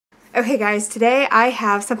Okay guys, today I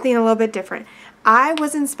have something a little bit different. I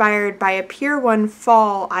was inspired by a Pier 1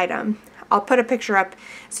 fall item. I'll put a picture up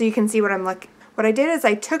so you can see what I'm looking. What I did is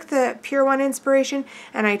I took the Pier 1 inspiration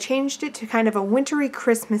and I changed it to kind of a wintry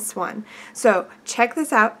Christmas one. So check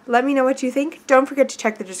this out. Let me know what you think. Don't forget to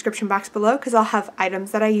check the description box below because I'll have items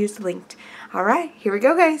that I used linked. Alright, here we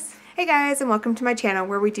go guys. Hey guys, and welcome to my channel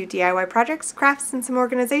where we do DIY projects, crafts, and some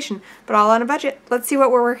organization, but all on a budget. Let's see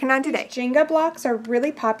what we're working on today. Jenga blocks are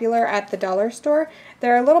really popular at the dollar store.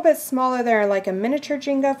 They're a little bit smaller. They're like a miniature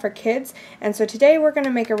Jenga for kids, and so today we're going to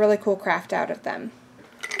make a really cool craft out of them.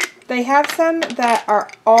 They have some that are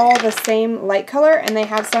all the same light color, and they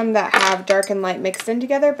have some that have dark and light mixed in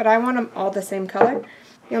together, but I want them all the same color.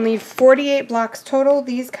 You'll need 48 blocks total.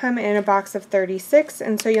 These come in a box of 36,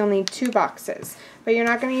 and so you'll need 2 boxes. But you're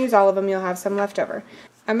not going to use all of them. You'll have some left over.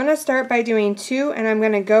 I'm going to start by doing 2, and I'm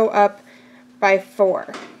going to go up by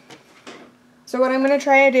 4. So what I'm going to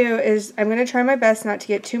try to do is I'm going to try my best not to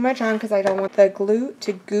get too much on because I don't want the glue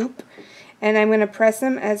to goop. And I'm going to press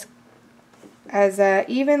them as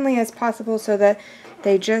evenly as possible so that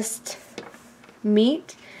they just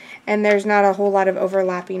meet and there's not a whole lot of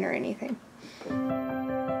overlapping or anything.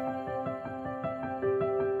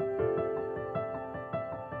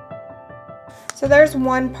 So there's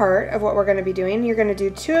one part of what we're going to be doing. You're going to do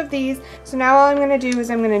 2 of these. So now all I'm going to do is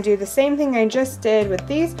I'm going to do the same thing I just did with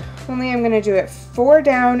these, only I'm going to do it 4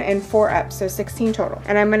 down and 4 up, so 16 total.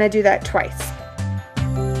 And I'm going to do that twice.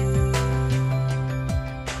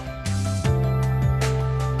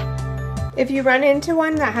 If you run into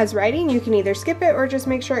one that has writing, you can either skip it or just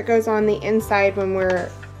make sure it goes on the inside when we're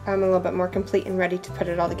a little bit more complete and ready to put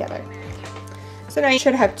it all together. So now you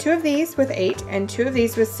should have 2 of these with 8 and 2 of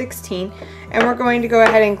these with 16, and we're going to go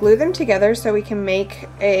ahead and glue them together so we can make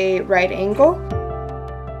a right angle.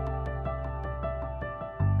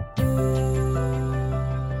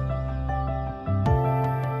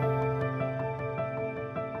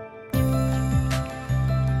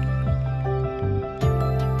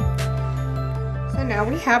 So now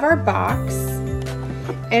we have our box.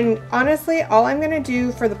 And honestly, all I'm going to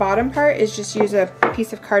do for the bottom part is just use a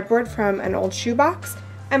piece of cardboard from an old shoebox.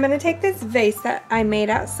 I'm going to take this vase that I made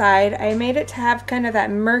outside. I made it to have kind of that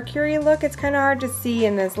mercury look. It's kind of hard to see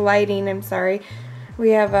in this lighting, I'm sorry.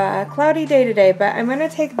 We have a cloudy day today, but I'm going to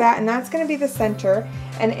take that and that's going to be the center.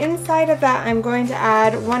 And inside of that, I'm going to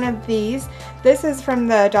add one of these. This is from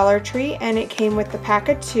the Dollar Tree and it came with the pack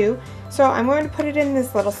of 2. So I'm going to put it in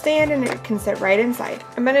this little stand and it can sit right inside.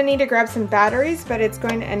 I'm going to need to grab some batteries, but it's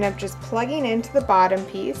going to end up just plugging into the bottom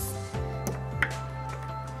piece.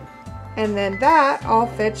 And then that all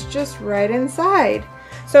fits just right inside.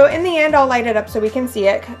 So in the end, I'll light it up so we can see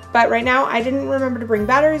it. But right now, I didn't remember to bring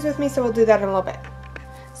batteries with me, so we'll do that in a little bit.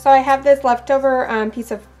 So I have this leftover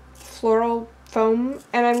piece of floral foam,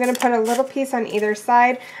 and I'm going to put a little piece on either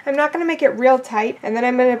side. I'm not going to make it real tight, and then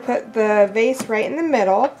I'm going to put the vase right in the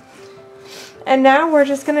middle. And now we're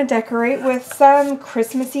just going to decorate with some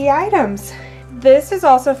Christmassy items. This is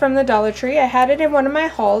also from the Dollar Tree. I had it in one of my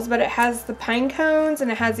hauls, but it has the pine cones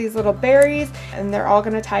and it has these little berries, and they're all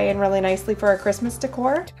going to tie in really nicely for our Christmas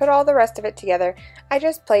decor. To put all the rest of it together, I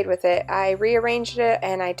just played with it. I rearranged it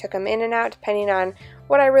and I took them in and out depending on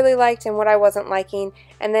what I really liked and what I wasn't liking.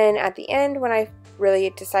 And then at the end, when I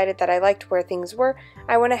really decided that I liked where things were,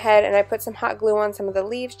 I went ahead and I put some hot glue on some of the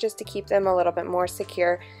leaves just to keep them a little bit more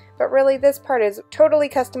secure. But really, this part is totally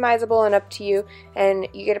customizable and up to you, and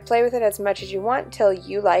you get to play with it as much as you want till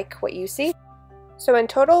you like what you see. So in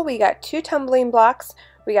total, we got 2 tumbling blocks,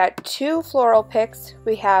 we got 2 floral picks,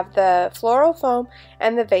 we have the floral foam,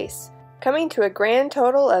 and the vase, coming to a grand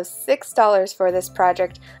total of $6 for this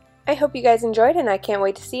project. I hope you guys enjoyed, and I can't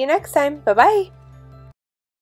wait to see you next time. Bye-bye!